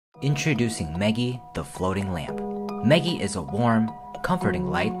Introducing Meggie, the floating lamp. Meggie is a warm, comforting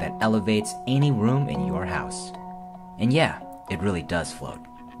light that elevates any room in your house. And yeah, it really does float,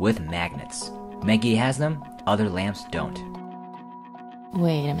 with magnets. Meggie has them, other lamps don't.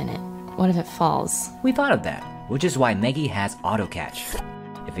 Wait a minute, what if it falls? We thought of that, which is why Meggie has auto catch.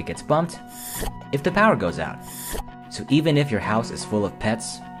 If it gets bumped, if the power goes out. So even if your house is full of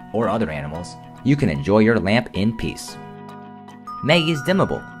pets or other animals, you can enjoy your lamp in peace. Meggie is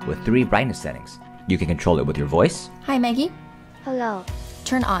dimmable with 3 brightness settings. You can control it with your voice. Hi, Meggie. Hello.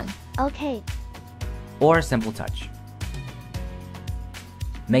 Turn on. Okay. Or a simple touch.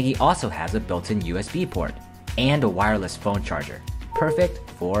 Meggie also has a built-in USB port and a wireless phone charger, perfect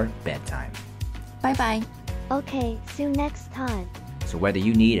for bedtime. Bye-bye. Okay, see you next time. So whether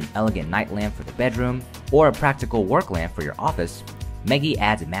you need an elegant night lamp for the bedroom or a practical work lamp for your office, Meggie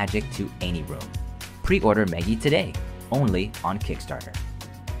adds magic to any room. Pre-order Meggie today, only on Kickstarter.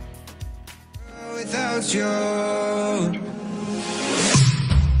 Without you.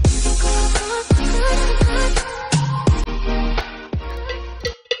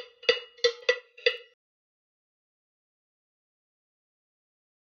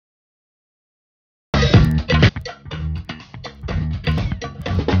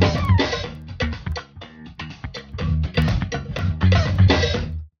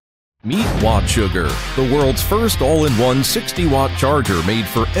 Meet Watchsugar, the world's first all-in-one 60-watt charger made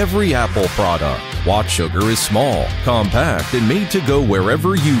for every Apple product. Watchsugar is small, compact, and made to go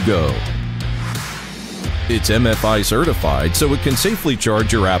wherever you go. It's MFI certified so it can safely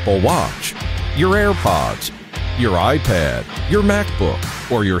charge your Apple Watch, your AirPods, your iPad, your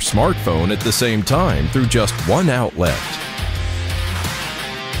MacBook, or your smartphone at the same time through just one outlet.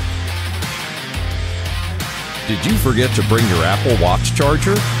 Did you forget to bring your Apple Watch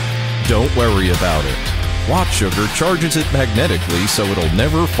charger? Don't worry about it. Wattsugar charges it magnetically so it'll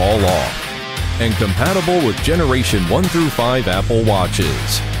never fall off. And compatible with Generation 1 through 5 Apple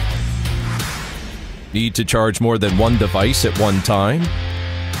Watches. Need to charge more than one device at one time?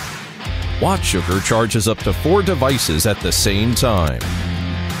 Wattsugar charges up to 4 devices at the same time.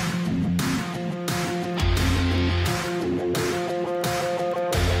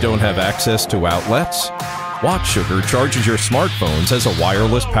 Don't have access to outlets? Wattsugar charges your smartphones as a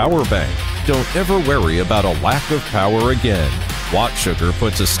wireless power bank. Don't ever worry about a lack of power again. Wattsugar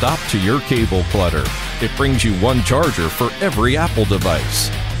puts a stop to your cable clutter. It brings you one charger for every Apple device.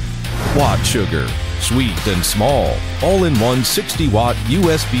 Wattsugar, sweet and small, all-in-one 60-watt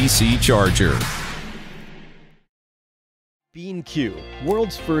USB-C charger. Bean-Q,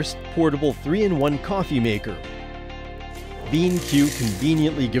 world's first portable 3-in-1 coffee maker. Bean-Q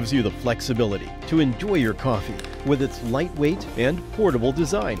conveniently gives you the flexibility to enjoy your coffee with its lightweight and portable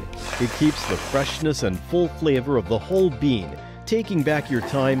design. It keeps the freshness and full flavor of the whole bean, taking back your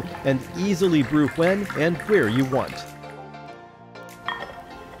time and easily brew when and where you want.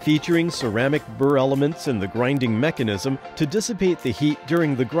 Featuring ceramic burr elements in the grinding mechanism to dissipate the heat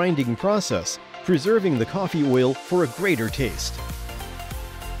during the grinding process, preserving the coffee oil for a greater taste.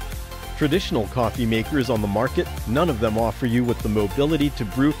 Traditional coffee makers on the market, none of them offer you with the mobility to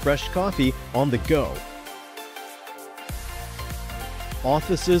brew fresh coffee on the go.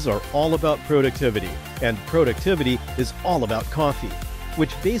 Offices are all about productivity, and productivity is all about coffee,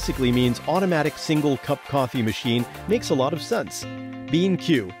 which basically means automatic single-cup coffee machine makes a lot of sense.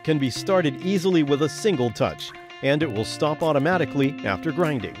 Bean-Q can be started easily with a single touch, and it will stop automatically after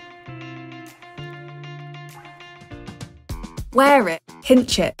grinding. Wear it,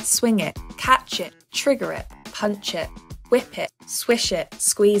 pinch it, swing it, catch it, trigger it, punch it, whip it, swish it,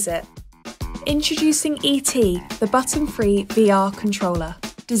 squeeze it. Introducing Etee, the button-free VR controller.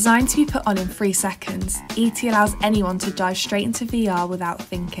 Designed to be put on in 3 seconds, Etee allows anyone to dive straight into VR without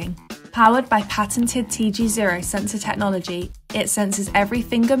thinking. Powered by patented TG0 sensor technology, it senses every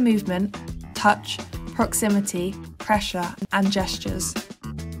finger movement, touch, proximity, pressure, and gestures.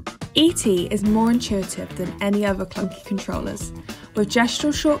 Etee is more intuitive than any other clunky controllers. With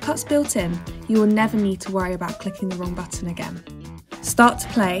gestural shortcuts built in, you will never need to worry about clicking the wrong button again. Start to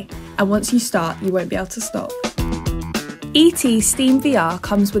play, and once you start, you won't be able to stop. Etee Steam VR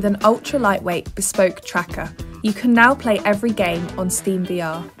comes with an ultra-lightweight bespoke tracker. You can now play every game on Steam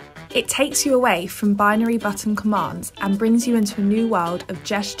VR. It takes you away from binary button commands and brings you into a new world of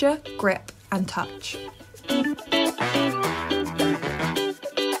gesture, grip, and touch.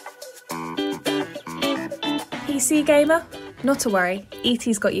 PC gamer? Not to worry,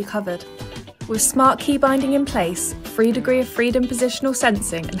 Etee's got you covered. With smart key binding in place, 3 degree of freedom positional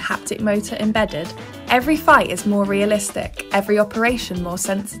sensing and haptic motor embedded, every fight is more realistic, every operation more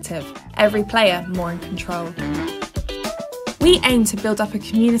sensitive, every player more in control. We aim to build up a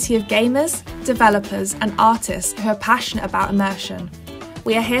community of gamers, developers, and artists who are passionate about immersion.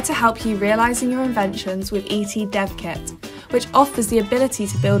 We are here to help you realising your inventions with Etee Dev Kit, which offers the ability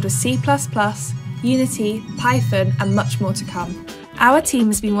to build with C++, Unity, Python, and much more to come. Our team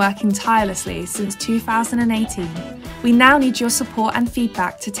has been working tirelessly since 2018. We now need your support and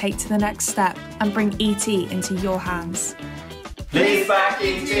feedback to take to the next step and bring Etee into your hands. Please back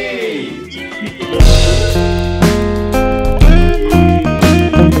Etee!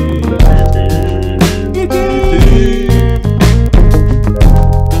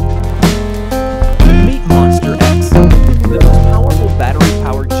 Meet Monster X, the most powerful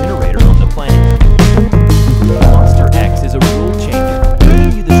battery-powered generator on the planet. Monster X is a rule changer,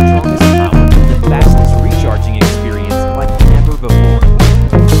 bringing you the strongest power and the fastest recharging experience like never before.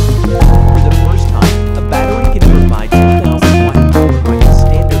 For the first time, a battery can provide 2,000 watt power like the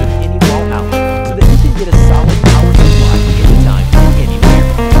standard of any wall outlet, so that you can get a solid power supply anytime, anywhere.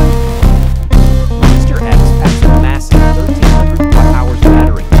 Monster X packs a massive 1,300 watt-hours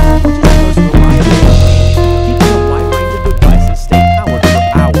battery, which is the most reliable in the game, keeping a wide range of devices stay powered for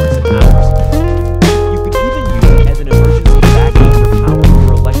hours and hours. You can even use it as an emergency backup for powering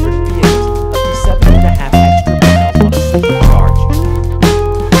your electric vehicles up to 7.5 extra miles on a single charge.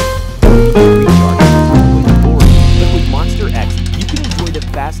 Recharge is really boring, but with Monster X, you can enjoy the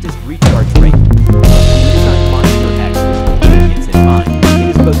fastest recharge rate. We designed Monster X with convenience in mind. It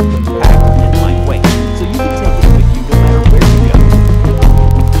is both compact and lightweight, so you can take it with you no matter where you go.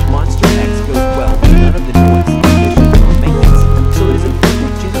 Monster X goes well with none of the noise, emissions, or maintenance, so it is a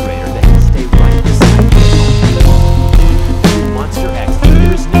perfect generator that can stay right beside you at home. With Monster X,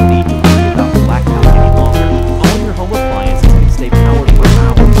 there is no need to worry about blackout any longer. All your home appliances can stay powered for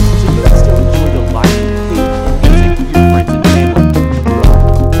hours, so you can still enjoy the light, food, and music with your friends and family.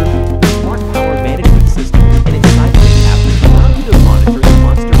 Smart power management system and its cycling app allow you to monitor the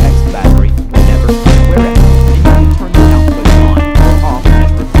Monster X battery whenever and wherever, and you can turn the output on or off as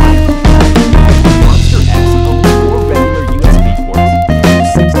required. Monster X owns 4 regular USB ports,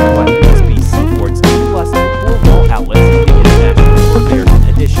 60-watt USB-C ports, plus 4 wall outlets to the international players. In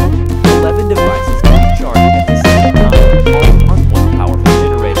addition, 11 devices can be charged at the same time, all on one powerful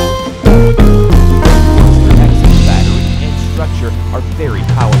generator. Monster X's battery and structure are very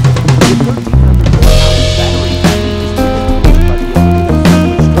powerful. The 1,300 watt-hour battery package is reinforced by the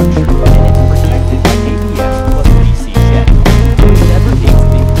aluminum structure, and it's protected by ABS plus DC shed. You never need to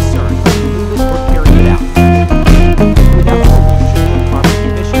be concerned when you move it or carry it out. Without pollution or carbon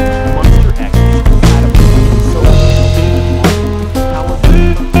emissions, Monster X is compatible with solar panels, power from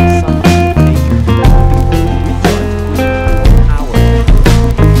the sun and nature. You can recharge within 4 hours. Monster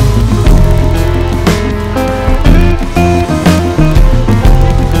X is a revolutionary battery-powered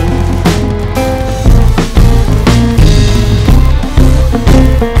generator. It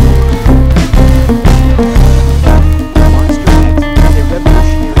brings you the new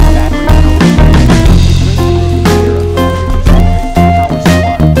era of energy storage and power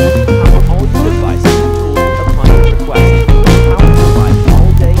supply. Power all your devices and tools upon your request. Power supplies all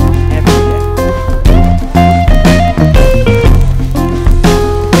day, every day.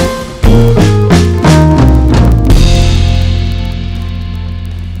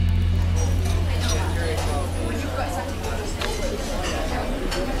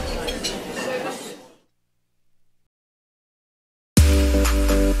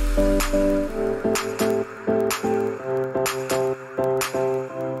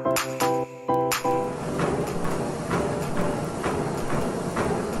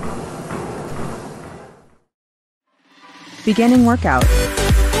 Beginning workout.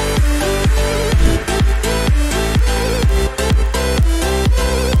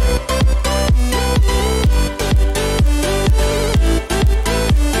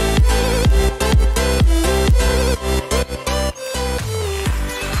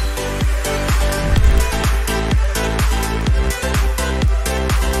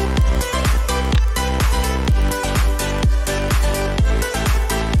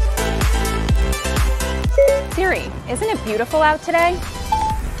 Siri, isn't it beautiful out today?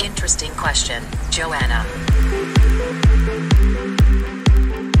 Interesting question, Joanna.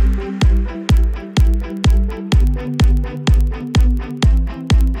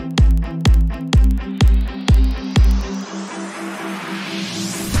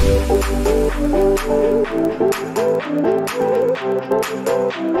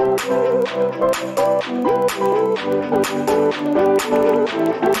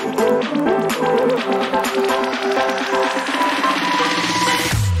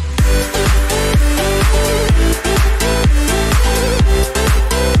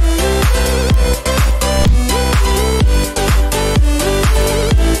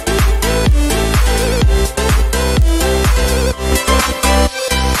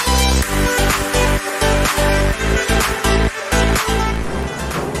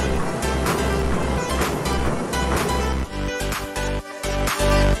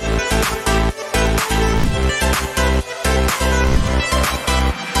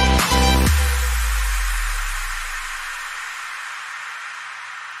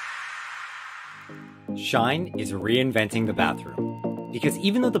 Shine is reinventing the bathroom. Because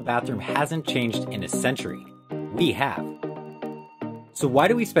even though the bathroom hasn't changed in a century, we have. So why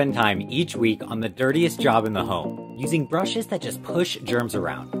do we spend time each week on the dirtiest job in the home, using brushes that just push germs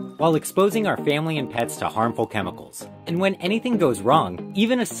around, while exposing our family and pets to harmful chemicals? And when anything goes wrong,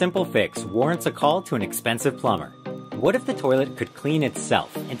 even a simple fix warrants a call to an expensive plumber. What if the toilet could clean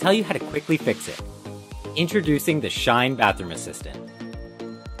itself and tell you how to quickly fix it? Introducing the Shine Bathroom Assistant.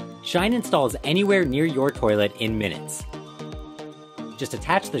 Shine installs anywhere near your toilet in minutes. Just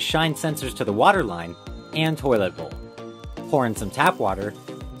attach the Shine sensors to the water line and toilet bowl. Pour in some tap water,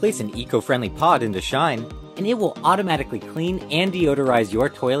 place an eco-friendly pod into Shine, and it will automatically clean and deodorize your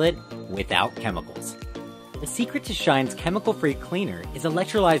toilet without chemicals. The secret to Shine's chemical-free cleaner is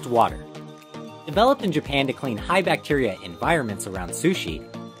electrolyzed water. Developed in Japan to clean high-bacteria environments around sushi,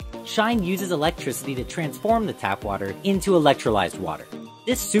 Shine uses electricity to transform the tap water into electrolyzed water.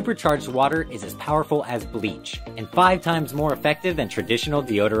 This supercharged water is as powerful as bleach, and 5 times more effective than traditional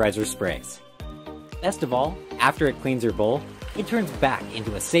deodorizer sprays. Best of all, after it cleans your bowl, it turns back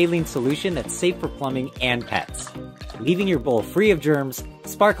into a saline solution that's safe for plumbing and pets, leaving your bowl free of germs,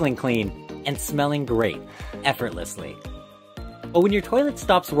 sparkling clean, and smelling great, effortlessly. But when your toilet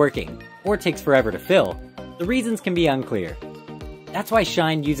stops working, or takes forever to fill, the reasons can be unclear. That's why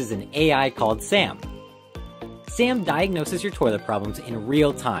Shine uses an AI called Sam. Sam diagnoses your toilet problems in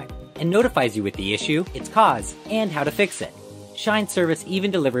real time, and notifies you with the issue, its cause, and how to fix it. Shine service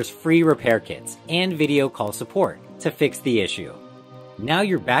even delivers free repair kits and video call support to fix the issue. Now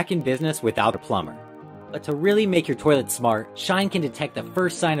you're back in business without a plumber. But to really make your toilet smart, Shine can detect the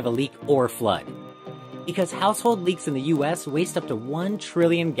first sign of a leak or flood. Because household leaks in the US waste up to 1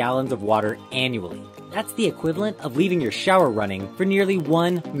 trillion gallons of water annually. That's the equivalent of leaving your shower running for nearly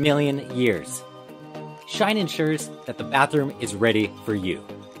 1 million years. Shine ensures that the bathroom is ready for you,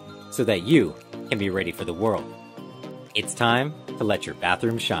 so that you can be ready for the world. It's time to let your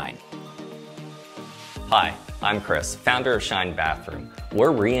bathroom shine. Hi, I'm Chris, founder of Shine Bathroom. We're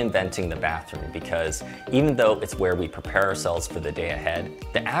reinventing the bathroom because even though it's where we prepare ourselves for the day ahead,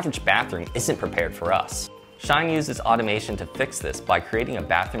 the average bathroom isn't prepared for us. Shine uses automation to fix this by creating a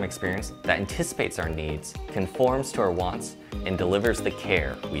bathroom experience that anticipates our needs, conforms to our wants, and delivers the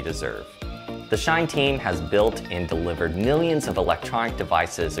care we deserve. The Shine team has built and delivered millions of electronic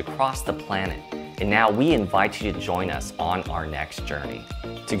devices across the planet, and now we invite you to join us on our next journey.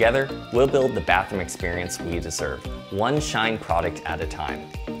 Together, we'll build the bathroom experience we deserve, one Shine product at a time.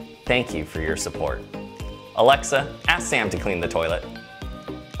 Thank you for your support. Alexa, ask Sam to clean the toilet.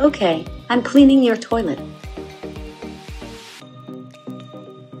 Okay, I'm cleaning your toilet.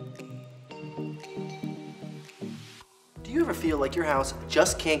 Do you ever feel like your house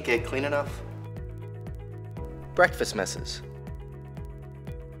just can't get clean enough? Breakfast messes,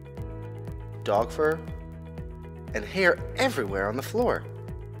 dog fur, and hair everywhere on the floor.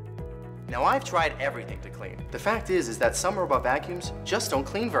 Now I've tried everything to clean. The fact is that some robot vacuums just don't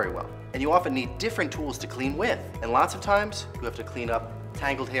clean very well, and you often need different tools to clean with. And lots of times, you have to clean up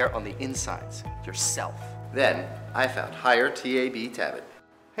tangled hair on the insides yourself. Then, I found Hire Tabeat Abbot.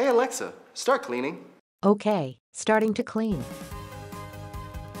 Hey Alexa, start cleaning. Okay, starting to clean.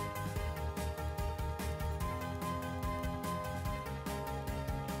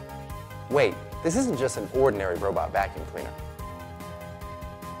 Wait, this isn't just an ordinary robot vacuum cleaner.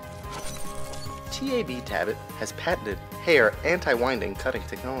 Tabeat Abbot has patented hair anti-winding cutting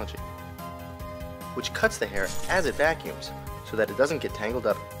technology, which cuts the hair as it vacuums so that it doesn't get tangled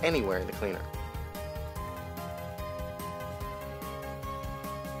up anywhere in the cleaner.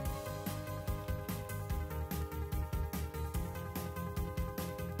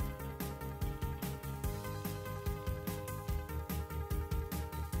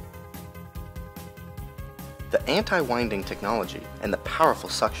 The anti-winding technology and the powerful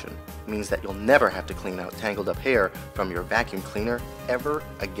suction means that you'll never have to clean out tangled up hair from your vacuum cleaner ever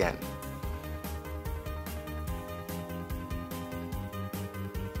again.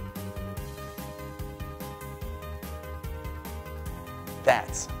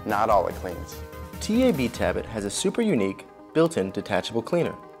 That's not all it cleans. Tabeat Abbot has a super unique built-in detachable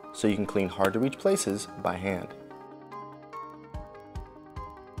cleaner, so you can clean hard to reach places by hand.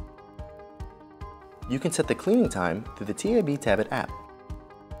 You can set the cleaning time through the Tabeat Abbot app.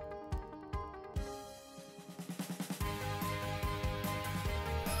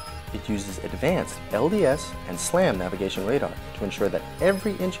 It uses advanced LDS and SLAM navigation radar to ensure that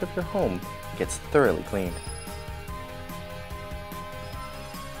every inch of your home gets thoroughly cleaned.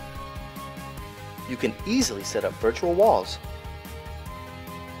 You can easily set up virtual walls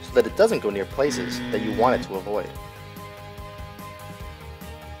so that it doesn't go near places that you want it to avoid.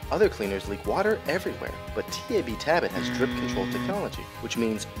 Other cleaners leak water everywhere, but Tabeat Abbot has drip control technology, which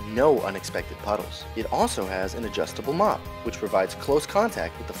means no unexpected puddles. It also has an adjustable mop, which provides close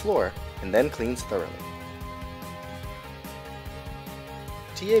contact with the floor and then cleans thoroughly.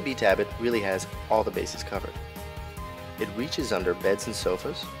 Tabeat Abbot really has all the bases covered. It reaches under beds and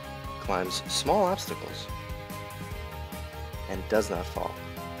sofas, climbs small obstacles, and does not fall.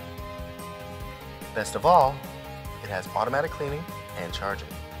 Best of all, it has automatic cleaning and charging.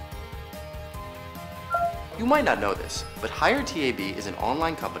 You might not know this, but Hire TAB is an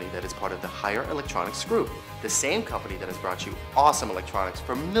online company that is part of the Hire Electronics Group, the same company that has brought you awesome electronics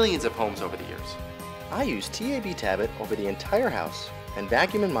for millions of homes over the years. I use Tabeat Abbot over the entire house and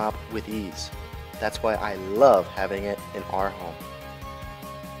vacuum and mop with ease. That's why I love having it in our home.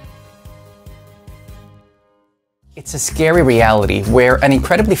 It's a scary reality where an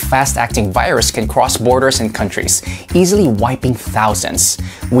incredibly fast-acting virus can cross borders and countries, easily wiping thousands.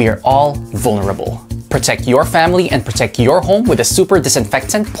 We are all vulnerable. Protect your family and protect your home with a super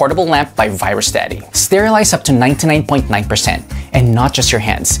disinfectant portable lamp by VirusDaddy. Sterilize up to 99.9%, and not just your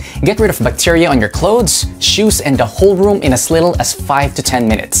hands. Get rid of bacteria on your clothes, shoes, and the whole room in as little as 5 to 10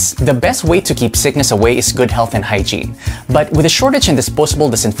 minutes. The best way to keep sickness away is good health and hygiene. But with a shortage in disposable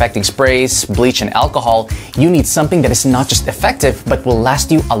disinfecting sprays, bleach, and alcohol, you need something that is not just effective, but will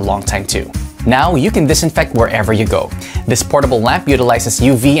last you a long time too. Now you can disinfect wherever you go. This portable lamp utilizes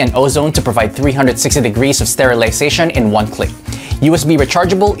UV and ozone to provide 360 degrees of sterilization in one click. USB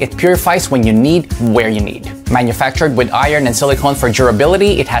rechargeable, it purifies when you need, where you need. Manufactured with iron and silicone for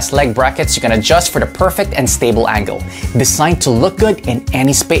durability, it has leg brackets you can adjust for the perfect and stable angle. Designed to look good in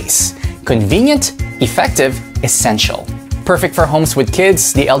any space. Convenient, effective, essential. Perfect for homes with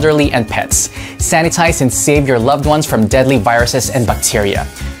kids, the elderly, and pets. Sanitize and save your loved ones from deadly viruses and bacteria.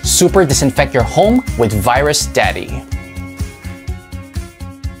 Super disinfect your home with VirusDaddy.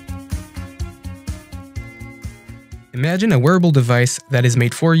 Imagine a wearable device that is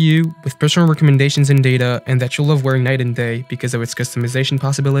made for you, with personal recommendations and data, and that you'll love wearing night and day because of its customization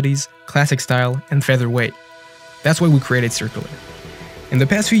possibilities, classic style, and featherweight. That's why we created Circular. In the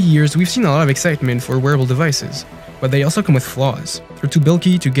past few years, we've seen a lot of excitement for wearable devices, but they also come with flaws. They're too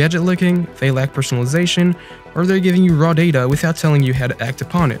bulky, too gadget-looking, they lack personalization, or they're giving you raw data without telling you how to act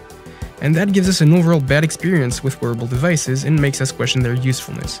upon it. And that gives us an overall bad experience with wearable devices and makes us question their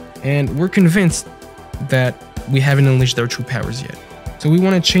usefulness. And we're convinced that we haven't unleashed their true powers yet. So we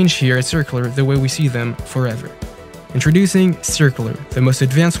want to change here at Circular the way we see them forever. Introducing Circular, the most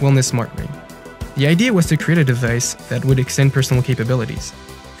advanced wellness smart ring. The idea was to create a device that would extend personal capabilities.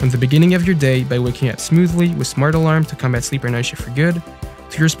 From the beginning of your day by waking up smoothly with smart alarm to combat sleep or night shift for good,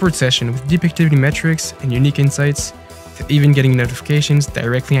 to your sports session with deep activity metrics and unique insights, to even getting notifications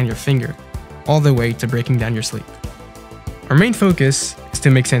directly on your finger, all the way to breaking down your sleep. Our main focus is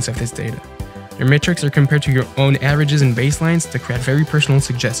to make sense of this data. Your metrics are compared to your own averages and baselines to create very personal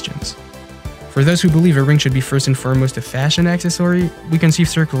suggestions. For those who believe a ring should be first and foremost a fashion accessory, we conceive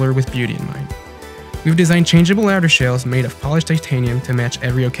Circular with beauty in mind. We've designed changeable outer shells made of polished titanium to match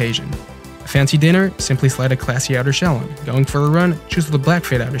every occasion. A fancy dinner, simply slide a classy outer shell on. Going for a run, choose the black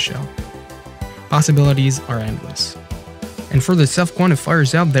fit outer shell. Possibilities are endless. And for the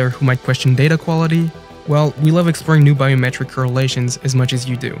self-quantifiers out there who might question data quality, well, we love exploring new biometric correlations as much as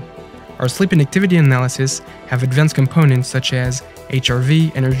you do. Our sleep and activity analysis have advanced components such as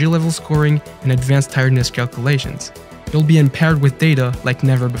HRV, energy level scoring, and advanced tiredness calculations. You'll be empowered with data like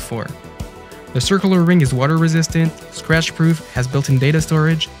never before. The Circular ring is water resistant, scratch proof, has built-in data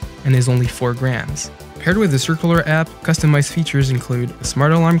storage, and is only 4 grams. Paired with the Circular app, customized features include a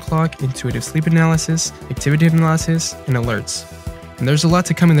smart alarm clock, intuitive sleep analysis, activity analysis, and alerts. And there's a lot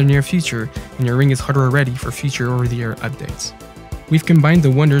to come in the near future, and your ring is hardware ready for future over-the-air updates. We've combined the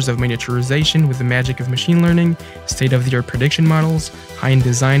wonders of miniaturization with the magic of machine learning, state-of-the-art prediction models, high-end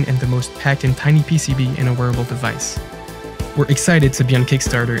design, and the most packed and tiny PCB in a wearable device. We're excited to be on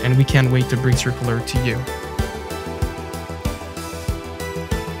Kickstarter, and we can't wait to bring Circular to you.